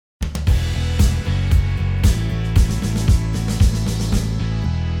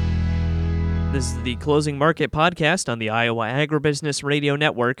This is the Closing Market Podcast on the Iowa Agribusiness Radio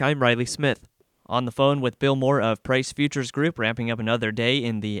Network. I'm Riley Smith. On the phone with Bill Moore of Price Futures Group, wrapping up another day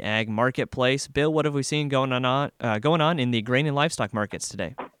in the ag marketplace. Bill, what have we seen going on in the grain and livestock markets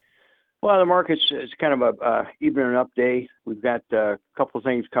today? Well, the market's kind of a evening up day. We've got a couple of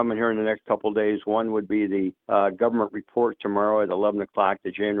things coming here in the next couple of days. One would be the government report tomorrow at 11 o'clock,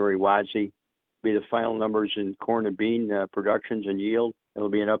 the January WASDE. Be the final numbers in corn and bean productions and yield. It'll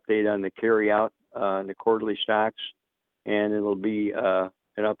be an update on the carryout and the quarterly stocks, and it'll be an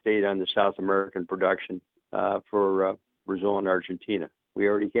update on the South American production for Brazil and Argentina. We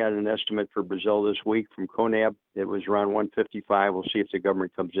already had an estimate for Brazil this week from CONAB. It was around 155. We'll see if the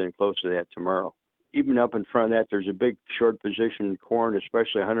government comes in close to that tomorrow. Even up in front of that, there's a big short position in corn,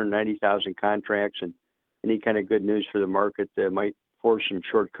 especially 190,000 contracts, and any kind of good news for the market that might force some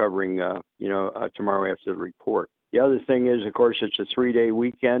short covering, tomorrow after the report. The other thing is, of course, it's a 3-day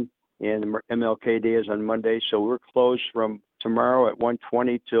weekend, and MLK Day is on Monday, so we're closed from tomorrow at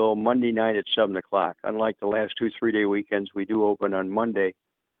 1:20 till Monday night at 7 o'clock. Unlike the last 2 3-day weekends, we do open on Monday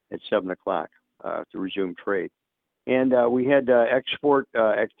at 7 o'clock to resume trade. And we had export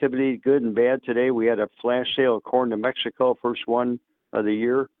activity, good and bad today. We had a flash sale of corn to Mexico, first one of the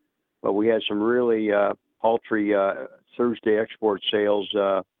year, but we had some really paltry Thursday export sales.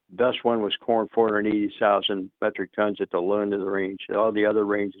 Best one was corn, 480,000 metric tons at the low end of the range. All the other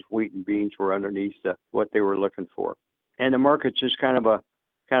ranges, wheat and beans, were underneath what they were looking for. And the market's just kind of a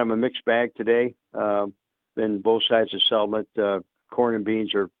mixed bag today. Then both sides of settlement, corn and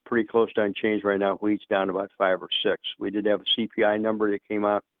beans are pretty close to unchanged right now. Wheat's down about 5 or 6. We did have a CPI number that came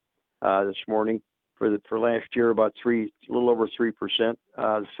out this morning for last year, about a little over 3%.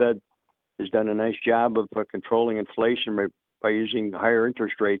 The Fed has done a nice job of controlling inflation by using higher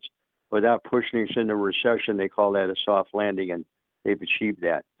interest rates without pushing us into a recession. They call that a soft landing, and they've achieved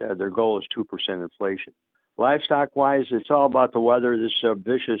that. Their goal is 2% inflation. Livestock-wise, it's all about the weather, this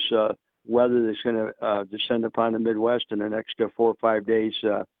vicious weather that's going to descend upon the Midwest in the next 4 or 5 days,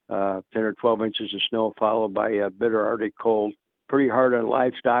 10 or 12 inches of snow followed by a bitter Arctic cold. Pretty hard on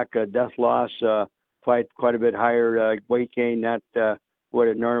livestock, death loss, quite a bit higher weight gain, not what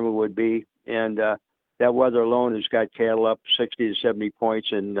it normally would be. And that weather alone has got cattle up 60 to 70 points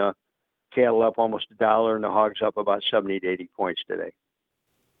and cattle up almost $1 and the hogs up about 70 to 80 points today.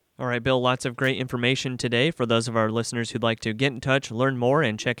 All right, Bill, lots of great information today. For those of our listeners who'd like to get in touch, learn more,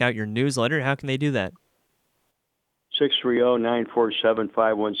 and check out your newsletter, how can they do that?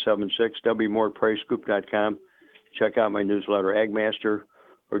 630-947-5176, wmoorepricegroup.com. Check out my newsletter, Agmaster,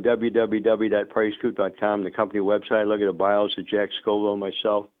 or www.pricegroup.com, the company website. Look at the bios of Jack Scoville and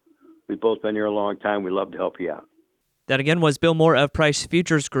myself. We've both been here a long time. We'd love to help you out. That again was Bill Moore of Price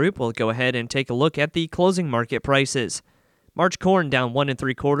Futures Group. We'll go ahead and take a look at the closing market prices. March corn down 1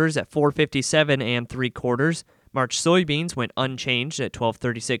 3/4 at 457 3/4. March soybeans went unchanged at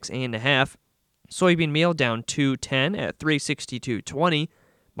 1236 1/2. Soybean meal down 2.10 at 362.20.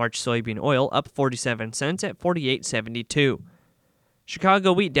 March soybean oil up 47 cents at 48.72.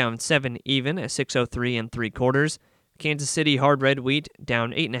 Chicago wheat down 7 even at 603 3/4. Kansas City hard red wheat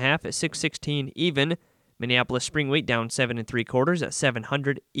down 8.5 at 616 even. Minneapolis spring wheat down 7 3/4 at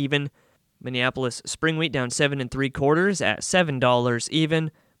 700 even. Minneapolis spring wheat down 7 3/4 at $7 even.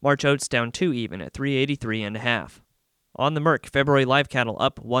 March oats down 2 even at 383 1/2. On the Merck, February live cattle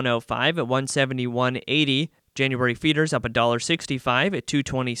up 105 at 171.80. January feeders up $1.65 at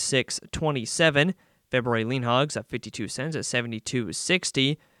 226.27. February lean hogs up 52 cents at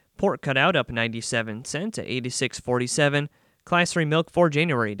 72.60. Pork cutout up 97 cents at 86.47. Class 3 milk for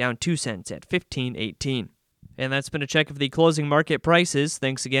January down 2 cents at 15.18. And that's been a check of the closing market prices.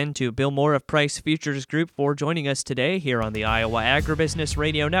 Thanks again to Bill Moore of Price Futures Group for joining us today here on the Iowa Agribusiness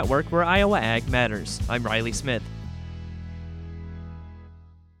Radio Network, where Iowa Ag matters. I'm Riley Smith.